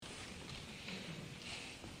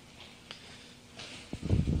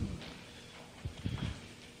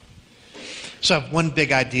So I have one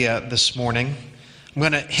big idea this morning. I'm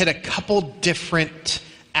going to hit a couple different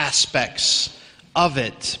aspects of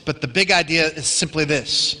it, but the big idea is simply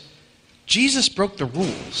this. Jesus broke the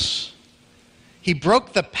rules. He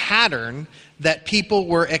broke the pattern that people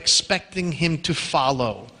were expecting him to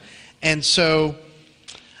follow. And so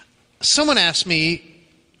someone asked me,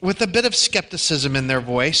 with a bit of skepticism in their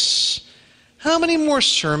voice, how many more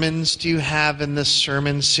sermons do you have in this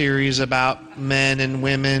sermon series about men and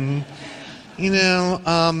women? You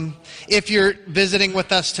know, if you're visiting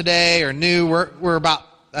with us today or new, we're about,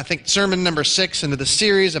 I think, sermon number 6 into the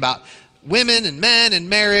series about women and men and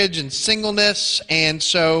marriage and singleness. And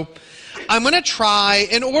so I'm going to try,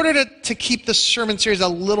 in order to keep the sermon series a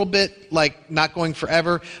little bit like not going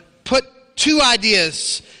forever, put 2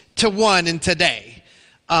 ideas to one in today.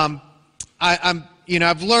 I've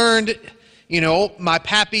learned, my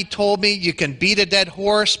pappy told me you can beat a dead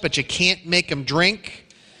horse, but you can't make him drink.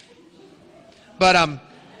 But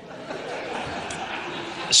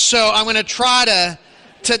so I'm going to try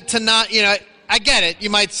to not, I get it. You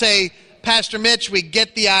might say, Pastor Mitch, we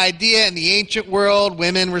get the idea. In the ancient world,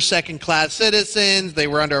 women were second-class citizens. They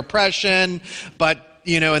were under oppression. But,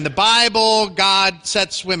 in the Bible, God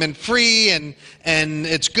sets women free, and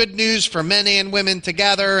it's good news for men and women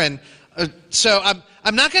together. And so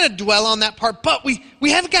I'm not going to dwell on that part, but we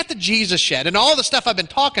haven't got to Jesus yet. And all the stuff I've been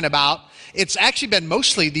talking about, it's actually been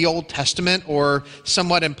mostly the Old Testament or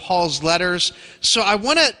somewhat in Paul's letters. So I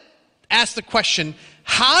want to ask the question,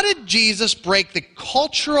 how did Jesus break the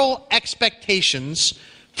cultural expectations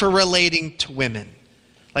for relating to women?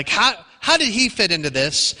 Like, how did he fit into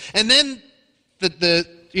this? And then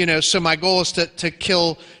so my goal is to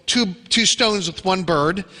kill two stones with one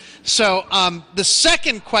bird. So the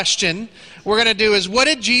second question we're going to do is, what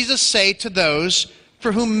did Jesus say to those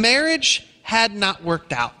for whom marriage had not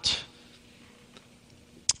worked out?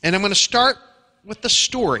 And I'm going to start with the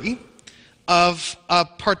story of a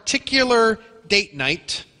particular date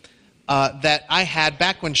night that I had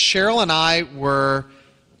back when Cheryl and I were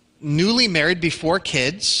newly married before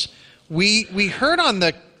kids. We heard on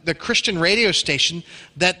the Christian radio station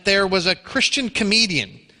that there was a Christian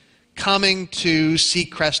comedian coming to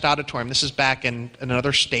Seacrest Auditorium. This is back in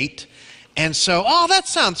another state. And so, that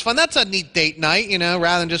sounds fun. That's a neat date night,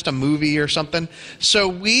 rather than just a movie or something. So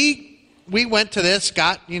we went to this,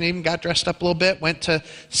 even got dressed up a little bit, went to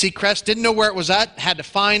Seacrest, didn't know where it was at, had to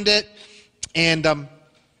find it. And I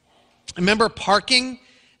remember parking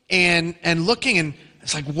and looking, and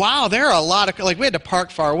it's like, wow, there are a lot of, we had to park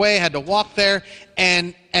far away, had to walk there,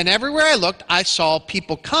 and everywhere I looked, I saw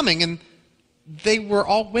people coming, and they were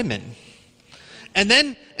all women. And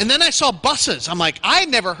then I saw buses. I'm like, I had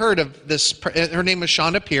never heard of this. Her name was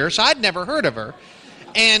Shonda Pierce. I'd never heard of her.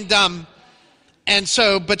 And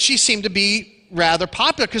so, but she seemed to be rather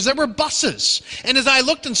popular because there were buses. And as I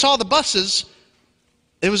looked and saw the buses,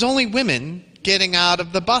 it was only women getting out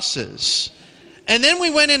of the buses. And then we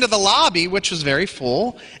went into the lobby, which was very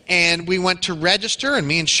full, and we went to register, and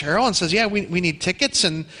me and Cheryl, and says, yeah, we need tickets.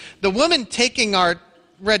 And the woman taking our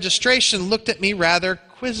registration looked at me rather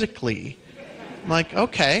quizzically. I'm like,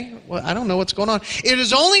 okay, well, I don't know what's going on. It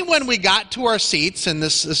was only when we got to our seats in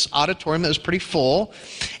this auditorium that was pretty full,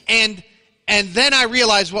 and then I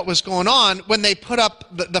realized what was going on when they put up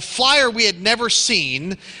the flyer we had never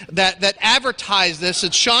seen that advertised this.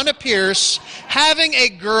 It's Shonda Pierce having a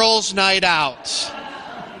girls' night out.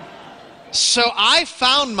 So I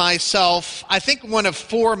found myself, I think, one of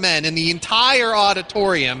 4 men in the entire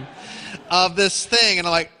auditorium of this thing. And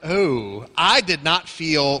I'm like, oh, I did not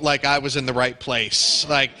feel like I was in the right place.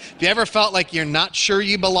 Like, if you ever felt like you're not sure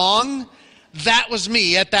you belong, that was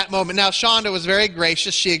me at that moment. Now, Shonda was very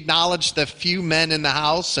gracious. She acknowledged the few men in the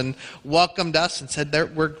house and welcomed us and said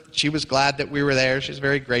she was glad that we were there. She was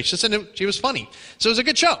very gracious, and she was funny. So it was a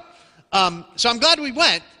good show. So I'm glad we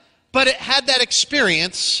went, but it had that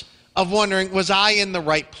experience of wondering, was I in the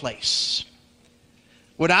right place?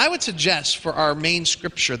 What I would suggest for our main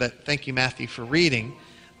scripture, thank you, Matthew, for reading,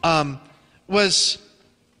 was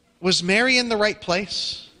Mary in the right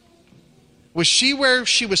place? Was she where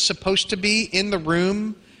she was supposed to be, in the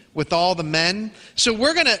room with all the men? So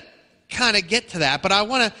we're going to kind of get to that,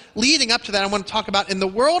 but leading up to that, I want to talk about, in the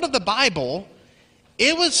world of the Bible,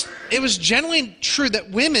 it was generally true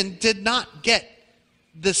that women did not get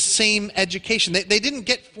the same education. They didn't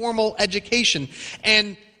get formal education,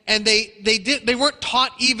 and they weren't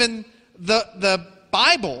taught even the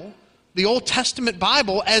Bible, the Old Testament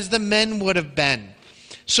Bible, as the men would have been.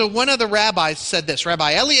 So one of the rabbis said this.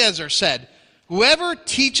 Rabbi Eliezer said, whoever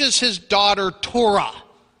teaches his daughter Torah,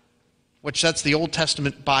 which that's the Old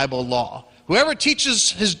Testament Bible law, whoever teaches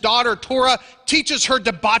his daughter Torah teaches her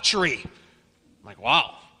debauchery. Like,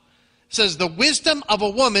 wow. It says, the wisdom of a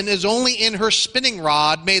woman is only in her spinning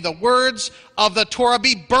rod. May the words of the Torah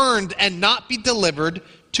be burned and not be delivered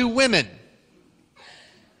to women.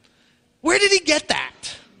 Where did he get that?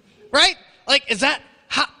 Right? Like, is that,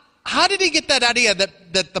 how did he get that idea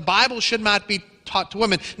that the Bible should not be taught to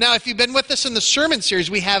women? Now, if you've been with us in the sermon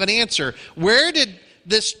series, we have an answer. Where did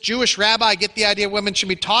this Jewish rabbi get the idea women should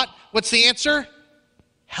be taught? What's the answer?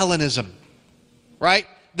 Hellenism. Right?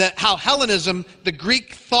 How Hellenism, the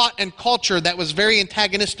Greek thought and culture that was very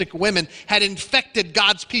antagonistic to women, had infected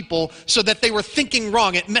God's people so that they were thinking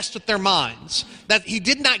wrong. It messed with their minds. That he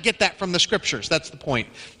did not get that from the scriptures. That's the point.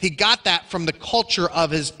 He got that from the culture of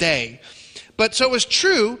his day. But so it was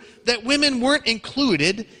true that women weren't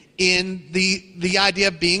included in the idea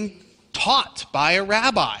of being taught by a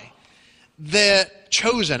rabbi. The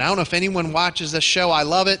Chosen, I don't know if anyone watches this show. I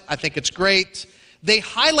love it. I think it's great. They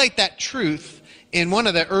highlight that truth in one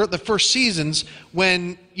of the first seasons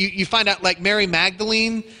when you find out, like Mary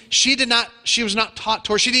Magdalene, she was not taught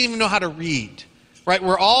Torah. She didn't even know how to read, right?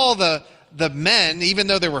 Where all the men, even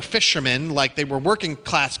though they were fishermen, like they were working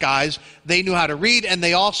class guys, they knew how to read, and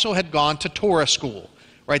they also had gone to Torah school,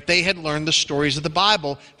 right? They had learned the stories of the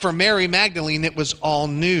Bible. For Mary Magdalene, it was all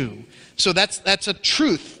new. So that's a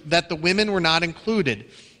truth that the women were not included.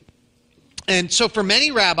 And so for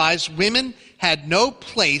many rabbis, women had no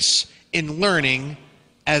place in learning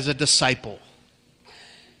as a disciple.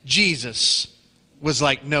 Jesus was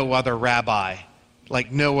like no other rabbi,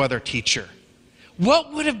 like no other teacher.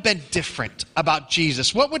 What would have been different about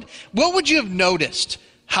Jesus? What would you have noticed?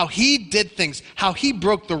 How he did things, how he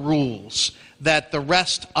broke the rules that the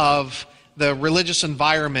rest of the religious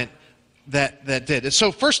environment that did.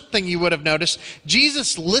 So first thing you would have noticed,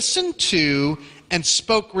 Jesus listened to and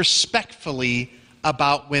spoke respectfully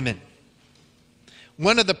about women.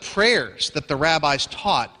 One of the prayers that the rabbis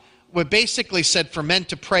taught would basically said for men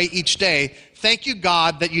to pray each day, thank you,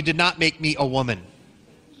 God, that you did not make me a woman.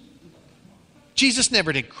 Jesus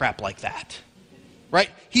never did crap like that, right?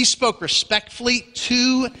 He spoke respectfully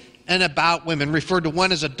to and about women, referred to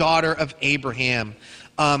one as a daughter of Abraham.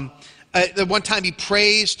 The one time he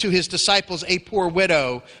praised to his disciples a poor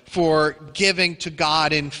widow for giving to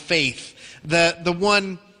God in faith. The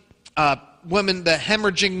one woman, the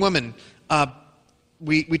hemorrhaging woman,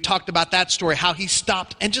 we talked about that story, how he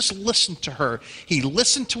stopped and just listened to her. He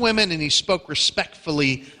listened to women and he spoke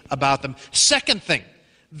respectfully about them. Second thing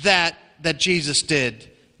that Jesus did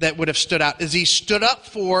that would have stood out is he stood up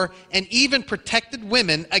for and even protected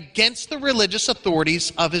women against the religious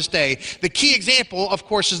authorities of his day. The key example, of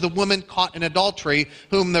course, is the woman caught in adultery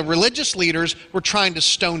whom the religious leaders were trying to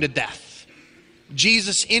stone to death.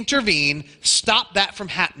 Jesus intervened, stopped that from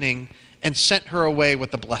happening, and sent her away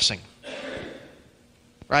with a blessing.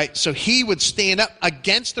 Right? So he would stand up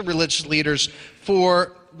against the religious leaders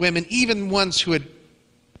for women, even ones who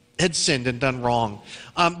had sinned and done wrong.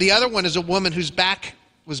 The other one is a woman whose back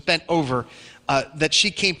was bent over, that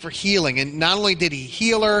she came for healing. And not only did he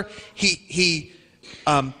heal her, he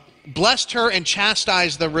blessed her and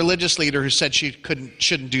chastised the religious leader who said she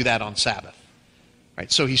shouldn't do that on Sabbath. Right?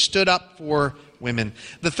 So he stood up for women.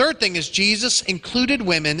 The third thing is Jesus included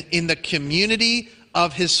women in the community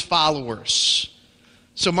of his followers.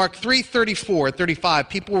 So Mark 3:34, 35,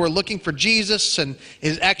 people were looking for Jesus, and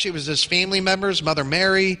it was his family members, Mother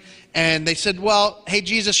Mary, and they said, well, hey,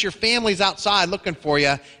 Jesus, your family's outside looking for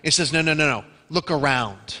you. He says, no, look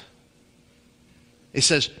around. He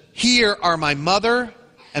says, here are my mother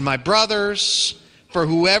and my brothers, for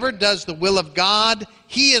whoever does the will of God,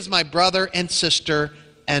 he is my brother and sister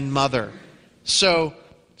and mother. So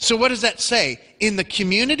what does that say? In the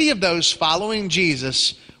community of those following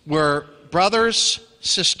Jesus were brothers,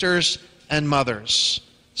 sisters, and mothers.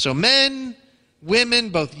 So men, women,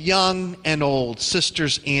 both young and old,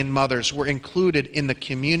 sisters and mothers, were included in the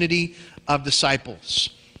community of disciples.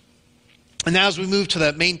 And now as we move to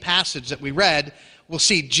the main passage that we read, we'll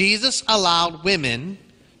see Jesus allowed women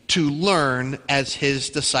to learn as his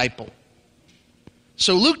disciple.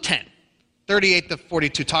 So Luke 10, 38 to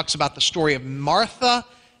 42 talks about the story of Martha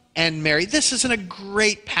and Mary. This isn't a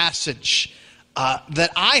great passage that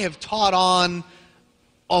I have taught on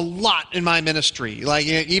a lot in my ministry. Like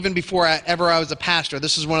even before I was a pastor,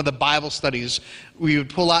 this is one of the Bible studies we would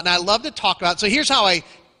pull out. And I love to talk about. So here's how I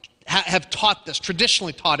have taught this,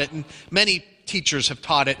 traditionally taught it, and many teachers have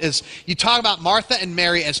taught it, is you talk about Martha and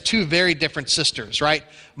Mary as two very different sisters, right?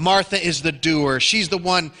 Martha is the doer. She's the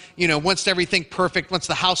one, wants everything perfect, wants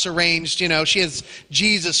the house arranged. She has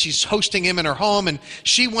Jesus. She's hosting him in her home, and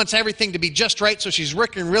she wants everything to be just right, so she's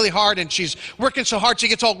working really hard, and she's working so hard she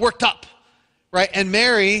gets all worked up. Right? And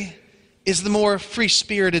Mary is the more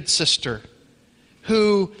free-spirited sister.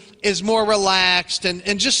 who is more relaxed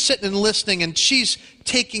and just sitting and listening, and she's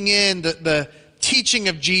taking in the teaching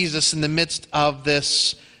of Jesus in the midst of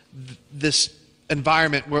this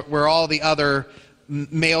environment where all the other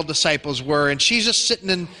male disciples were, and she's just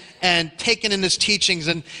sitting and taking in his teachings.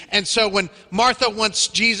 And so when Martha wants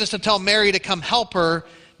Jesus to tell Mary to come help her,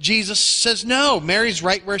 Jesus says, no, Mary's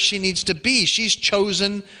right where she needs to be. She's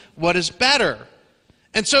chosen what is better.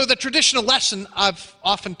 And so the traditional lesson I've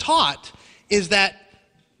often taught is that,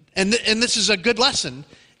 and this is a good lesson,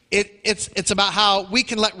 it's about how we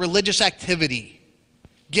can let religious activity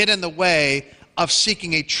get in the way of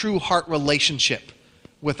seeking a true heart relationship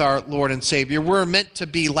with our Lord and Savior. We're meant to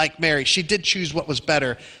be like Mary. She did choose what was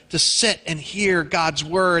better, to sit and hear God's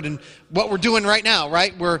word. And what we're doing right now,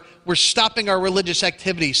 right? We're stopping our religious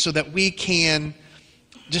activities so that we can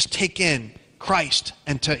just take in Christ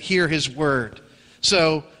and to hear his word.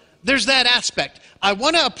 So there's that aspect. I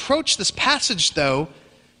want to approach this passage, though,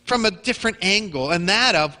 from a different angle, and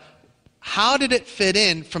that of how did it fit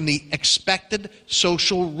in from the expected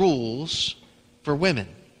social rules for women?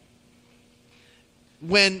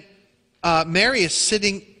 When Mary is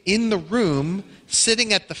sitting in the room,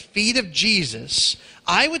 sitting at the feet of Jesus,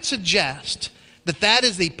 I would suggest that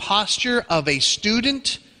is the posture of a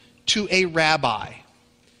student to a rabbi.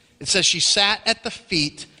 It says she sat at the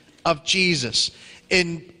feet of Jesus.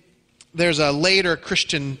 There's a later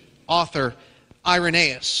Christian author,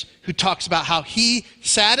 Irenaeus, who talks about how he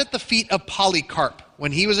sat at the feet of Polycarp.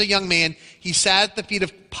 When he was a young man, he sat at the feet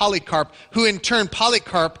of Polycarp, who in turn,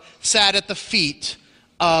 Polycarp sat at the feet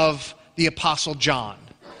of the Apostle John,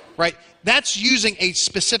 right? That's using a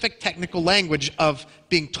specific technical language of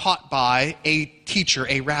being taught by a teacher,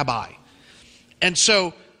 a rabbi. And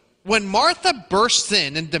so when Martha bursts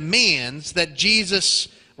in and demands that Jesus,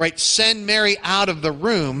 right, send Mary out of the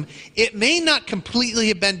room, it may not completely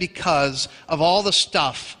have been because of all the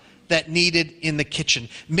stuff that needed in the kitchen.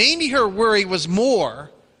 Maybe her worry was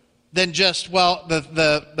more than just, well,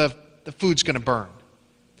 the food's going to burn.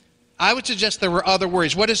 I would suggest there were other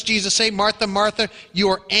worries. What does Jesus say? Martha, Martha, you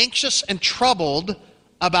are anxious and troubled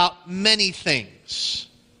about many things.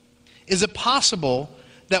 Is it possible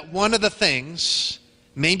that one of the things,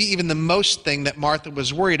 maybe even the most thing that Martha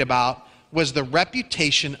was worried about, was the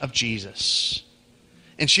reputation of Jesus?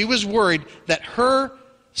 And she was worried that her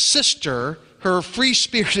sister, her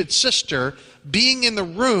free-spirited sister, being in the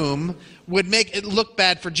room would make it look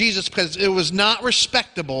bad for Jesus, because it was not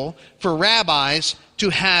respectable for rabbis to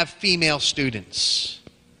have female students.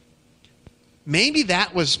 Maybe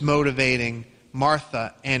that was motivating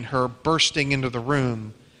Martha and her bursting into the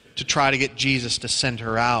room to try to get Jesus to send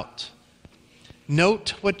her out.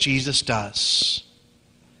 Note what Jesus does.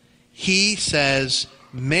 He says,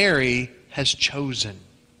 Mary has chosen.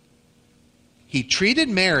 He treated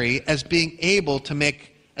Mary as being able to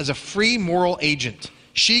make, as a free moral agent.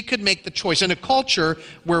 She could make the choice. In a culture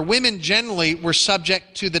where women generally were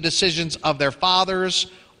subject to the decisions of their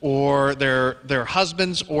fathers or their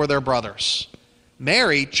husbands or their brothers,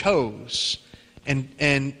 Mary chose,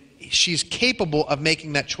 and she's capable of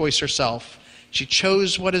making that choice herself. She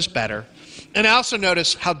chose what is better. And I also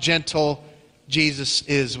notice how gentle Jesus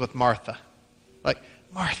is with Martha. Like,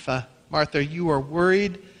 Martha, Martha, you are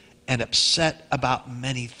worried and upset about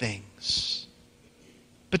many things.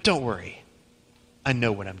 But don't worry. I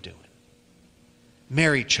know what I'm doing.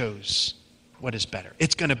 Mary chose what is better.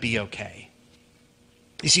 It's going to be okay.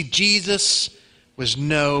 You see, Jesus was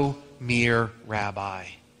no mere rabbi.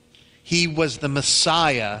 He was the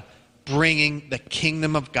Messiah bringing the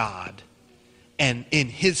kingdom of God. And in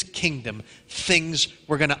his kingdom, things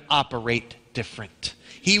were going to operate different.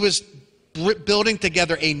 He was building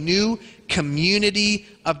together a new community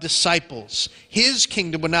of disciples. His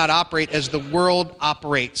kingdom would not operate as the world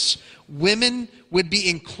operates. Women would be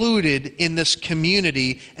included in this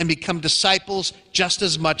community and become disciples just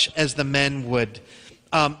as much as the men would.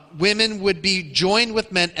 Women would be joined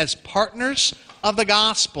with men as partners of the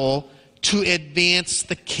gospel to advance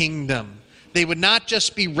the kingdom. They would not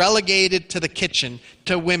just be relegated to the kitchen,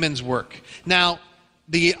 to women's work. Now,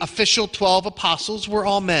 the official 12 apostles were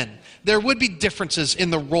all men. There would be differences in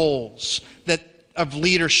the roles of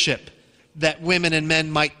leadership that women and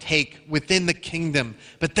men might take within the kingdom.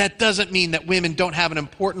 But that doesn't mean that women don't have an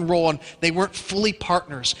important role and they weren't fully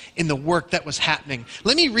partners in the work that was happening.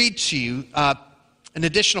 Let me read to you an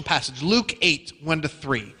additional passage, Luke 8,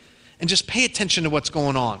 1-3, and just pay attention to what's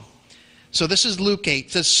going on. So this is Luke 8.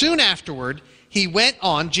 It says, soon afterward,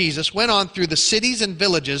 Jesus went on through the cities and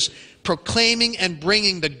villages, proclaiming and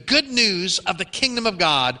bringing the good news of the kingdom of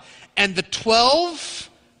God, and the 12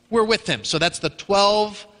 were with him. So that's the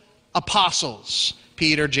 12 apostles,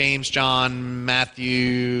 Peter, James, John,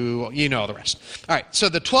 Matthew, you know all the rest. All right, so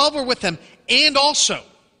the 12 were with him, and also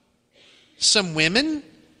some women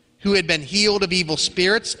who had been healed of evil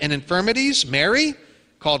spirits and infirmities, Mary,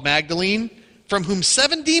 called Magdalene, from whom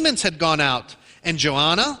 7 demons had gone out, and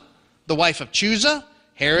Joanna, the wife of Chuza,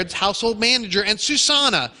 Herod's household manager, and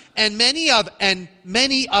Susanna, and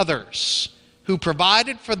many others who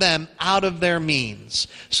provided for them out of their means.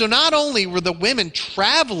 So not only were the women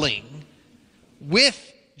traveling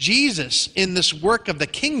with Jesus in this work of the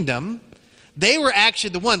kingdom, they were actually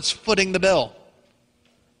the ones footing the bill.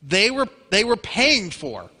 They were paying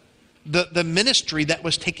for the ministry that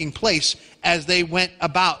was taking place as they went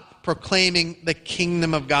about proclaiming the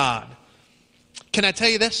kingdom of God. Can I tell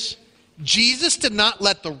you this? Jesus did not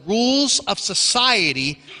let the rules of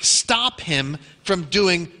society stop him from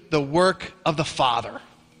doing the work of the Father.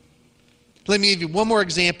 Let me give you one more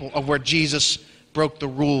example of where Jesus broke the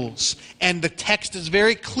rules. And the text is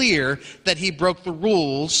very clear that he broke the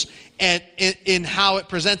rules in how it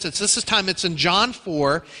presents it. So this time it's in John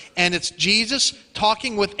 4, and it's Jesus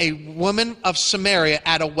talking with a woman of Samaria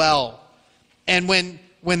at a well. And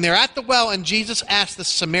when they're at the well and Jesus asks the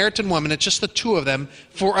Samaritan woman, it's just the two of them,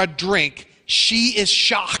 for a drink, she is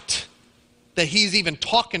shocked that he's even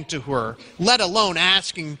talking to her, let alone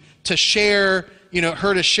asking to share,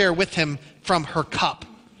 her to share with him from her cup.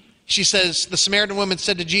 She says, the Samaritan woman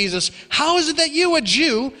said to Jesus, "How is it that you, a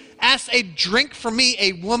Jew, ask a drink from me,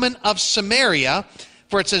 a woman of Samaria?"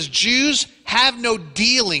 For it says, Jews have no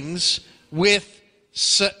dealings with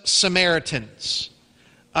Samaritans.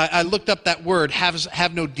 I looked up that word,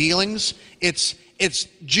 have no dealings. It's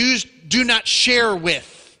Jews do not share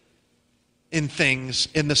with in things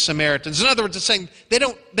in the Samaritans. In other words, it's saying they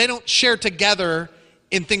don't share together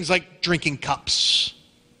in things like drinking cups.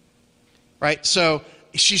 Right? So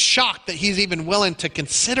she's shocked that he's even willing to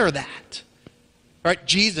consider that. Right?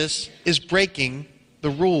 Jesus is breaking the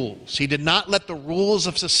rules. He did not let the rules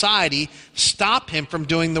of society stop him from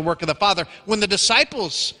doing the work of the Father. When the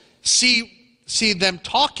disciples see them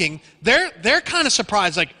talking, they're kind of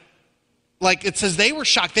surprised. Like it says they were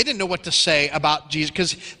shocked. They didn't know what to say about Jesus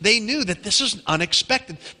because they knew that this is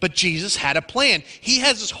unexpected. But Jesus had a plan. He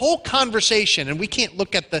has this whole conversation, and we can't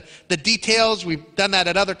look at the details. We've done that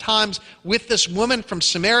at other times with this woman from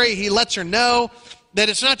Samaria. He lets her know that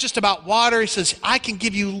it's not just about water. He says, I can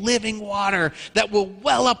give you living water that will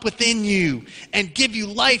well up within you and give you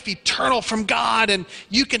life eternal from God, and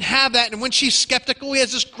you can have that. And when she's skeptical, he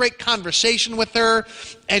has this great conversation with her,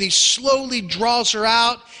 and he slowly draws her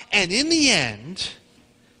out. And in the end,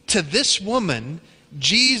 to this woman,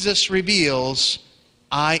 Jesus reveals,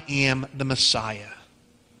 I am the Messiah.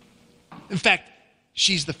 In fact,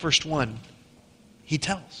 she's the first one he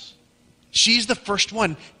tells. She's the first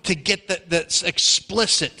one to get the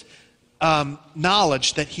explicit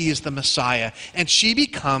knowledge that he is the Messiah. And she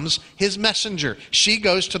becomes his messenger. She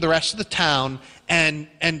goes to the rest of the town, and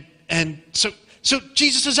so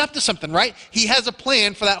Jesus is up to something, right? He has a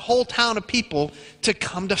plan for that whole town of people to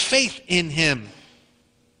come to faith in him.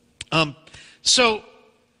 So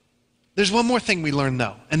there's one more thing we learn,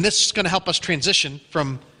 though. And this is going to help us transition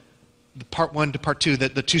from part 1 to part 2,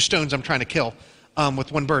 the 2 stones I'm trying to kill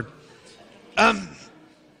with one bird.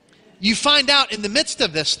 You find out in the midst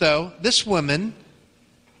of this, though, this woman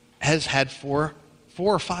has had four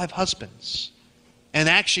or five husbands. And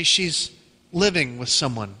actually, she's living with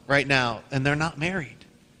someone right now, and they're not married,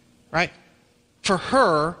 right? For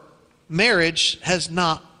her, marriage has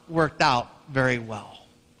not worked out very well.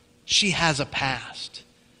 She has a past.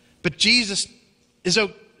 But Jesus is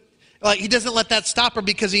he doesn't let that stop her,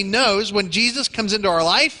 because he knows when Jesus comes into our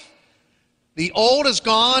life, the old is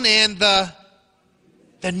gone and the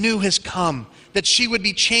new has come. That she would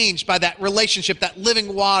be changed by that relationship, that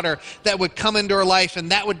living water that would come into her life,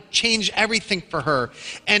 and that would change everything for her.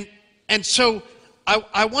 And so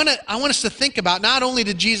I want us to think about, not only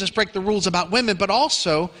did Jesus break the rules about women, but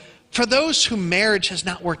also for those whose marriage has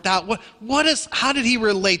not worked out, how did he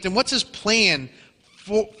relate, and what's his plan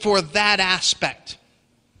for that aspect?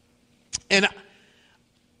 And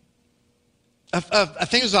I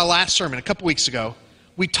think it was our last sermon a couple weeks ago.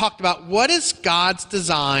 We talked about what is God's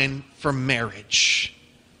design for marriage,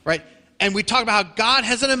 right? And we talked about how God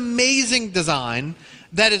has an amazing design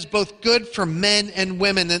that is both good for men and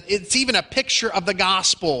women. And it's even a picture of the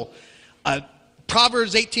gospel.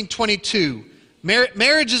 Proverbs 18:22,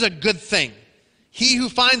 marriage is a good thing. He who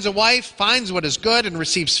finds a wife finds what is good and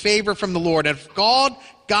receives favor from the Lord. And if God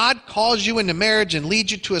calls you into marriage and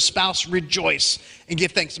leads you to a spouse, rejoice and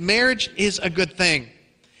give thanks. Marriage is a good thing.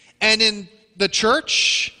 And in the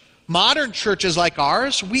church, modern churches like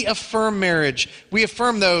ours, we affirm marriage. We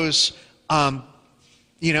affirm those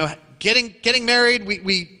getting married.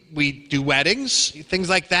 We do weddings, things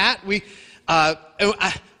like that.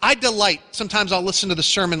 I delight. Sometimes I'll listen to the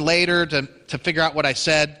sermon later to figure out what I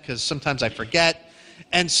said, because sometimes I forget.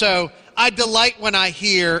 And so I delight when I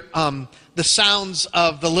hear the sounds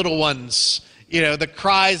of the little ones, the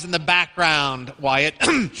cries in the background, Wyatt.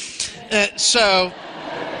 But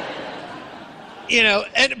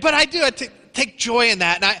I do take joy in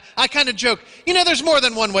that. And I kind of joke, there's more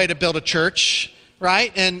than one way to build a church,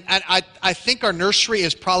 right? And I think our nursery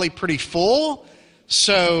is probably pretty full.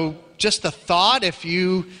 So just a thought, if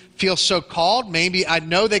you feel so called, maybe I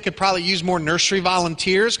know they could probably use more nursery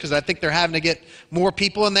volunteers, because I think they're having to get more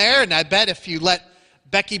people in there. And I bet if you let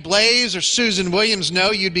Becky Blaze or Susan Williams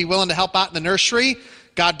know you'd be willing to help out in the nursery,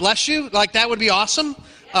 God bless you. That would be awesome.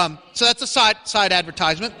 So that's a side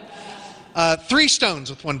advertisement. 3 stones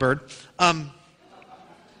with one bird.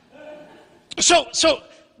 So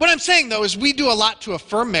what I'm saying, though, is we do a lot to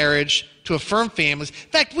affirm marriage, to affirm families. In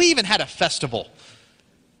fact, we even had a festival.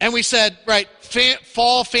 And we said, right,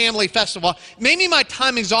 Fall Family Festival. Maybe my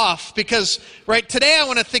timing's off, because, right, today I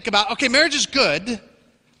want to think about, okay, marriage is good,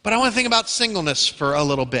 but I want to think about singleness for a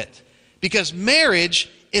little bit. Because marriage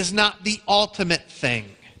is not the ultimate thing.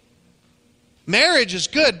 Marriage is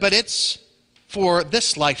good, but it's for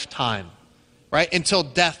this lifetime, right? Until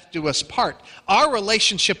death do us part. Our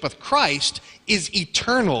relationship with Christ is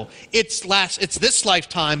eternal. It's this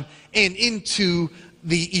lifetime and into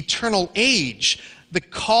the eternal age. The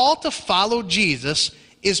call to follow Jesus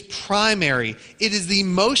is primary. It is the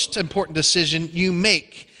most important decision you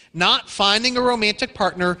make, not finding a romantic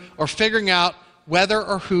partner or figuring out whether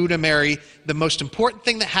or who to marry. The most important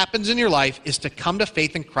thing that happens in your life is to come to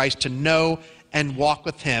faith in Christ, to know and walk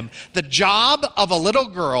with him. The job of a little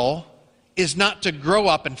girl is not to grow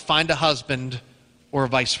up and find a husband or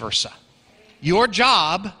vice versa. Your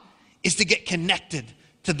job is to get connected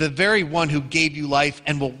to the very one who gave you life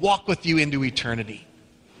and will walk with you into eternity.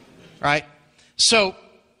 Right? So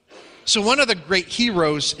one of the great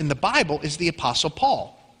heroes in the Bible is the Apostle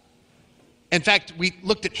Paul. In fact, we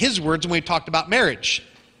looked at his words when we talked about marriage.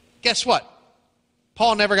 Guess what?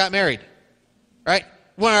 Paul never got married. Right?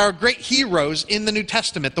 One of our great heroes in the New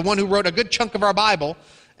Testament, the one who wrote a good chunk of our Bible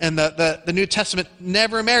and the New Testament,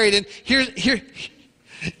 never married. And here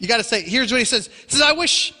you got to say, here's what he says. He says, I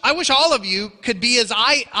wish all of you could be as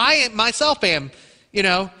I myself am.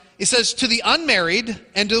 He says, to the unmarried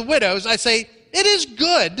and to the widows, I say, it is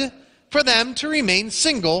good for them to remain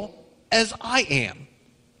single as I am.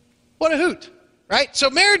 What a hoot, right? So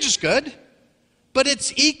marriage is good, but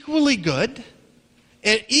it's equally good.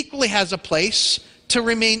 It equally has a place to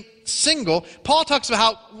remain single. Paul talks about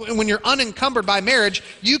how when you're unencumbered by marriage,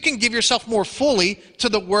 you can give yourself more fully to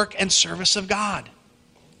the work and service of God.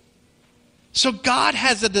 So God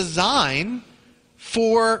has a design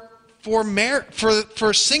for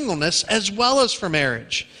singleness as well as for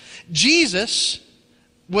marriage. Jesus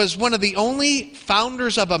was one of the only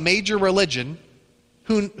founders of a major religion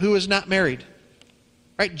who was not married.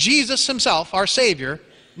 Right? Jesus himself, our Savior,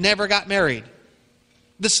 never got married.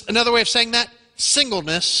 Another way of saying that,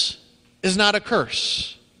 singleness is not a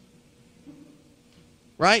curse.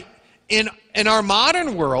 Right? In our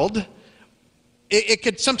modern world, it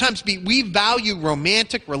could sometimes be, we value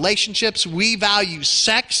romantic relationships, we value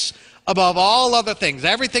sex above all other things.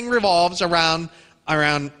 Everything revolves around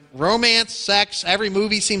romance, sex. Every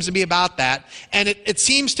movie seems to be about that. And it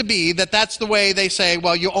seems to be that that's the way they say,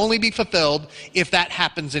 well, you'll only be fulfilled if that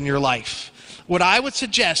happens in your life. What I would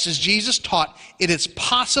suggest is Jesus taught it is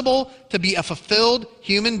possible to be a fulfilled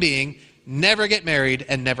human being, never get married,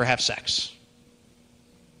 and never have sex.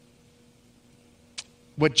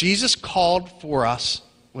 What Jesus called for us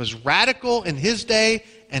was radical in his day,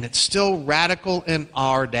 and it's still radical in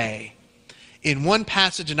our day. In one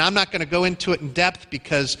passage, and I'm not going to go into it in depth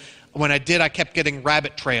because when I did, I kept getting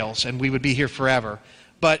rabbit trails, and we would be here forever.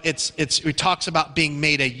 But it talks about being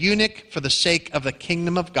made a eunuch for the sake of the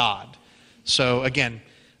kingdom of God. So again,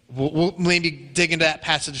 we'll maybe dig into that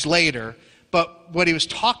passage later. But what he was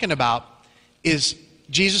talking about is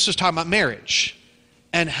Jesus was talking about marriage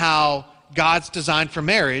and how God's design for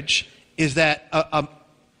marriage is that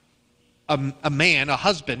a man, a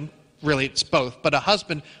husband, really it's both, but a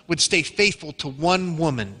husband would stay faithful to one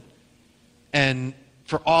woman and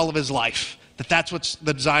for all of his life. That's what's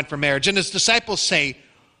the design for marriage. And his disciples say,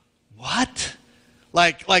 what?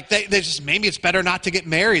 Like they just, maybe it's better not to get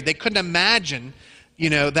married. They couldn't imagine,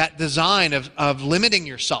 that design of limiting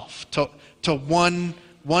yourself to one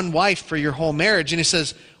wife for your whole marriage. And he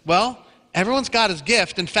says, well, everyone's got his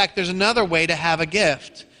gift. In fact, there's another way to have a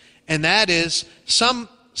gift. And that is some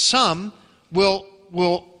will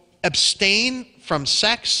abstain from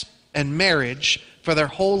sex and marriage for their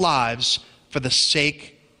whole lives for the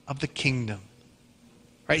sake of the kingdom.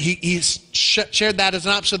 Right? He's shared that as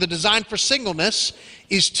an option. So the design for singleness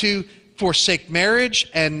is to forsake marriage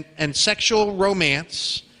and sexual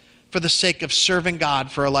romance for the sake of serving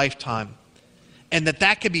God for a lifetime. And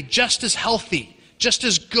that could be just as healthy, just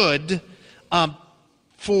as good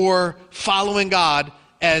for following God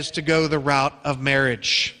as to go the route of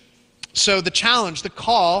marriage. So the challenge, the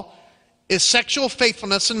call, is sexual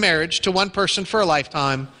faithfulness in marriage to one person for a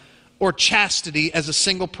lifetime, or chastity as a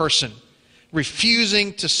single person,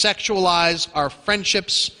 refusing to sexualize our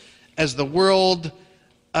friendships as the world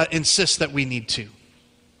insists that we need to.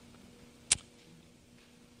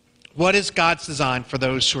 What is God's design for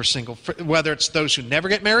those who are single? Whether it's those who never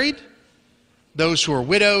get married, those who are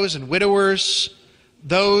widows and widowers,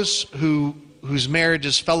 those whose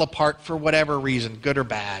marriages fell apart for whatever reason, good or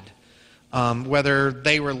bad, whether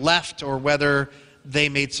they were left or whether they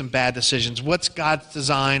made some bad decisions. What's God's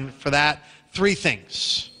design for that? 3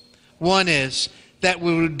 things. One is that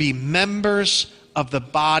we would be members of the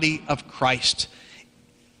body of Christ.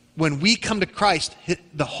 When we come to Christ,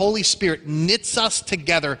 the Holy Spirit knits us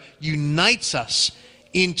together, unites us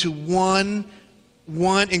into one,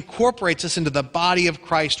 incorporates us into the body of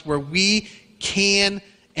Christ, where we can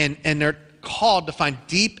and are called to find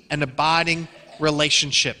deep and abiding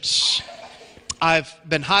relationships. I've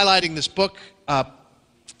been highlighting this book,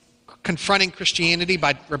 Confronting Christianity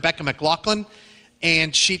by Rebecca McLaughlin,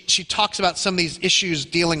 and she talks about some of these issues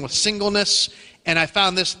dealing with singleness, and I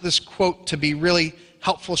found this quote to be really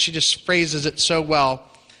helpful. She just phrases it so well.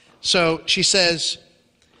 So she says,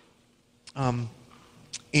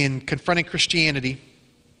 in Confronting Christianity,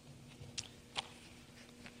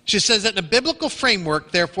 she says that in a biblical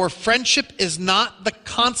framework, therefore, friendship is not the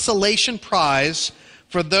consolation prize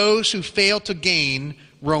for those who fail to gain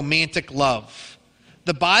romantic love.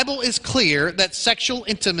 The Bible is clear that sexual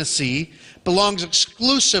intimacy belongs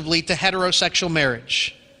exclusively to heterosexual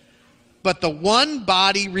marriage. But the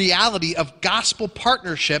one-body reality of gospel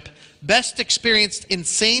partnership, best experienced in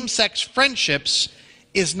same-sex friendships,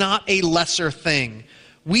 is not a lesser thing.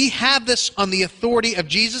 We have this on the authority of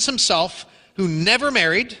Jesus himself, who never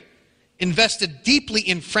married, invested deeply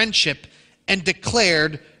in friendship, and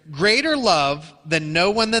declared, "Greater love than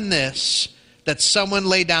no one than this, that someone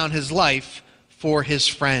lay down his life for his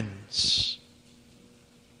friends."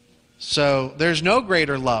 So there's no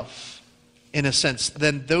greater love, in a sense,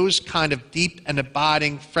 than those kind of deep and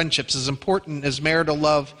abiding friendships, as important as marital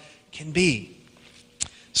love can be.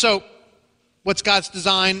 So what's God's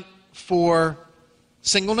design for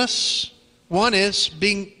singleness? One is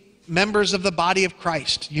being members of the body of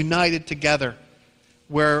Christ, united together,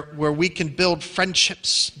 where we can build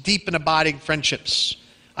friendships, deep and abiding friendships.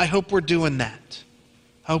 I hope we're doing that.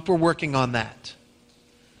 I hope we're working on that.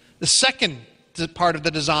 The second part of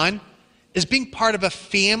the design is being part of a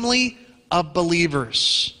family of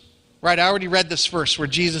believers. Right, I already read this verse where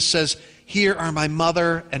Jesus says, "Here are my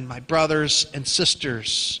mother and my brothers and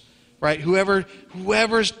sisters." Right,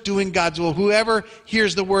 whoever's doing God's will, whoever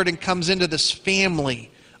hears the word and comes into this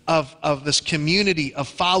family of this community of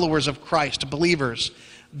followers of Christ, believers,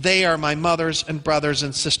 they are my mothers and brothers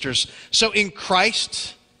and sisters. So in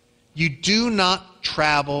Christ, you do not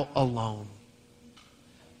travel alone.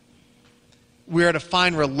 We are to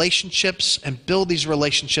find relationships and build these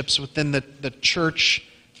relationships within the church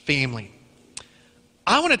family.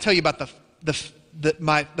 I want to tell you about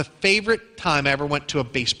the favorite time I ever went to a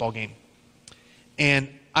baseball game. And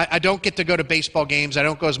I don't get to go to baseball games. I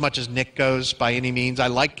don't go as much as Nick goes by any means. I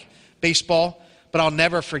like baseball, but I'll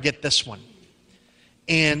never forget this one.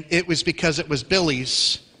 And it was because it was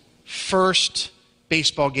Billy's first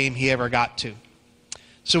baseball game he ever got to.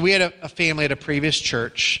 So we had a family at a previous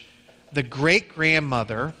church. The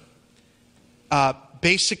great-grandmother,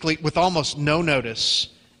 basically with almost no notice,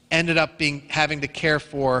 ended up having to care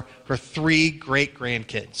for her 3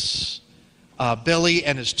 great-grandkids, Billy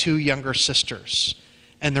and his 2 younger sisters.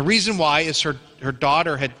 And the reason why is her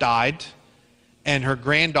daughter had died and her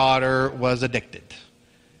granddaughter was addicted.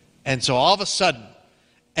 And so all of a sudden,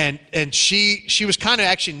 and she was kind of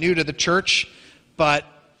actually new to the church, but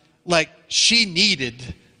like she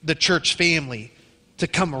needed the church family to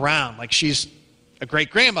come around. Like she's a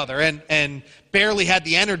great-grandmother and barely had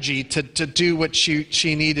the energy to do what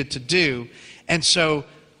she needed to do. And so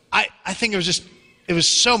I think it was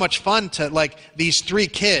so much fun to, like, these 3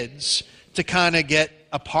 kids to kind of get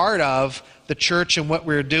a part of the church and what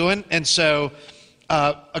we were doing. And so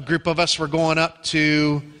a group of us were going up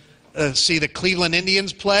to see the Cleveland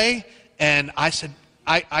Indians play. And I said,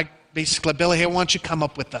 I basically, "Billy, hey, why don't you come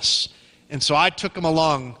up with us?" And so I took him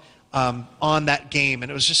along on that game. And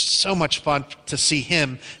it was just so much fun to see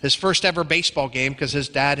him, his first ever baseball game, because his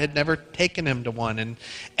dad had never taken him to one.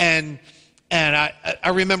 And I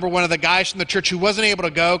remember one of the guys from the church who wasn't able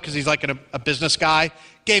to go because he's like a business guy,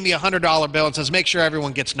 gave me a $100 bill and says, make sure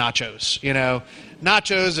everyone gets nachos,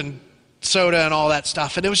 nachos and soda and all that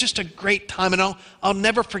stuff. And it was just a great time, and I'll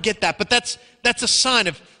never forget that. But that's a sign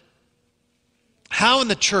of how in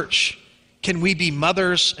the church can we be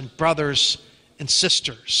mothers and brothers and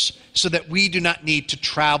sisters so that we do not need to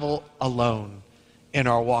travel alone in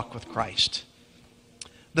our walk with Christ.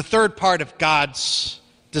 The third part of God's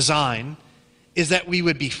design is that we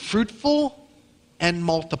would be fruitful and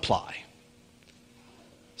multiply.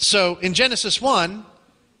 So in Genesis 1,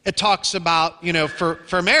 it talks about,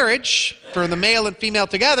 for marriage, for the male and female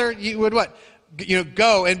together, you would what?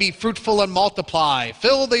 Go and be fruitful and multiply,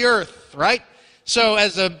 fill the earth, right? So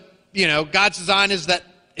God's design is that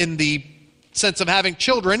in the sense of having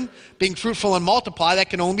children, being fruitful and multiply, that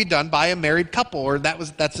can only be done by a married couple, or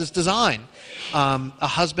that's his design, a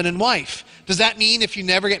husband and wife. Does that mean if you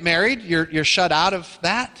never get married, you're shut out of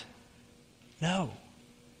that? No.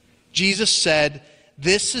 Jesus said,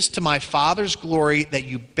 "This is to my Father's glory that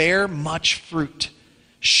you bear much fruit,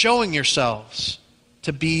 showing yourselves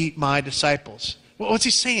to be my disciples." Well, what's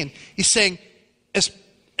he saying? He's saying,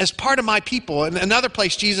 as part of my people. In another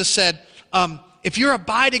place, Jesus said, if you're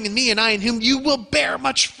abiding in me and I in whom, you will bear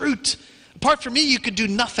much fruit. Apart from me, you could do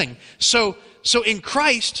nothing. So in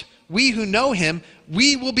Christ, we who know him,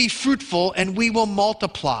 we will be fruitful and we will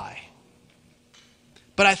multiply.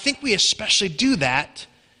 But I think we especially do that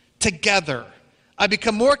together. I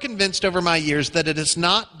become more convinced over my years that it is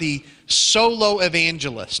not the solo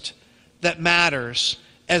evangelist that matters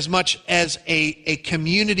as much as a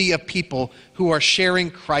community of people who are sharing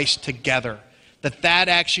Christ together. That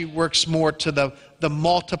actually works more to the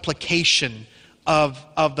multiplication of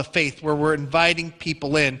the faith, where we're inviting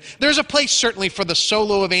people in. There's a place certainly for the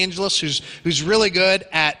solo evangelist who's really good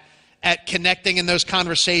at connecting in those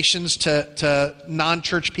conversations to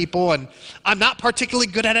non-church people. And I'm not particularly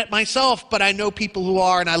good at it myself, but I know people who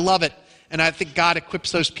are, and I love it. And I think God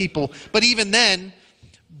equips those people. But even then,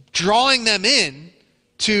 drawing them in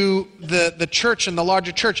to the church and the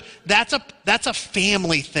larger church, that's a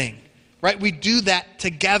family thing, right? We do that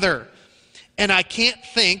together. And I can't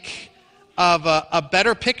think of a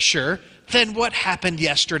better picture than what happened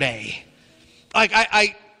yesterday. Like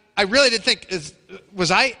I really did think,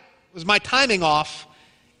 was my timing off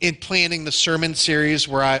in planning the sermon series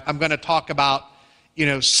where I'm going to talk about,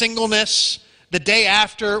 singleness. The day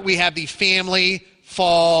after we have the family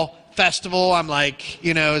fall festival, I'm like,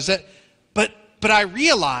 is that, but I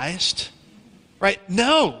realized, right,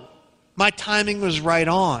 no, my timing was right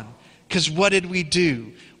on. Because what did we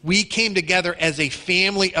do? We came together as a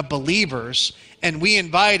family of believers, and we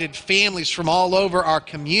invited families from all over our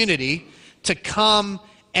community to come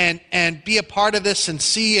and be a part of this and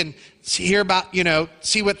hear about,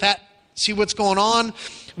 see what's going on.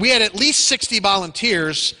 We had at least 60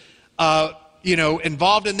 volunteers,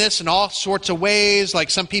 involved in this in all sorts of ways.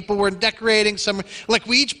 Like some people were decorating,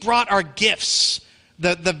 we each brought our gifts,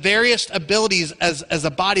 the various abilities as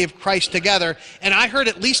a body of Christ together. And I heard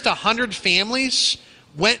at least 100 families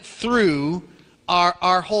went through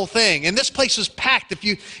our whole thing. And this place was packed. If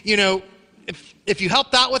you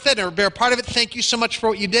helped out with it or were a part of it, thank you so much for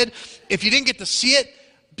what you did. If you didn't get to see it,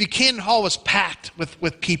 Buchanan Hall was packed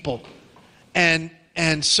with people. And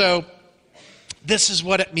so this is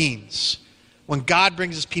what it means when God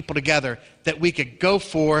brings his people together, that we could go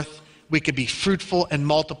forth, we could be fruitful and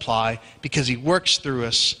multiply because he works through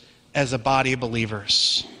us as a body of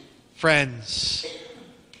believers. Friends,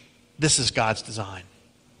 this is God's design.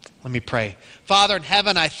 Let me pray. Father in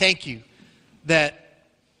heaven, I thank you that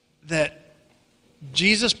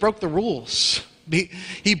Jesus broke the rules.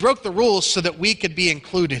 He broke the rules so that we could be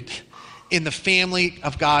included in the family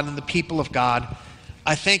of God and the people of God.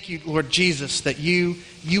 I thank you, Lord Jesus, that you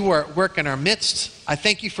are at work in our midst. I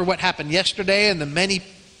thank you for what happened yesterday and the many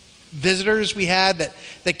visitors we had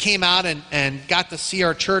that came out and got to see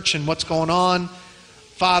our church and what's going on.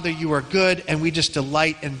 Father, you are good, and we just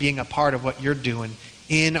delight in being a part of what you're doing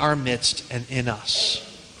in our midst and in us.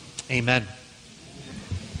 Amen.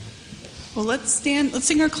 Well, let's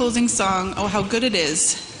sing our closing song, "Oh, How Good It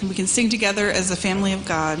Is." And we can sing together as a family of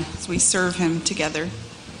God as we serve him together.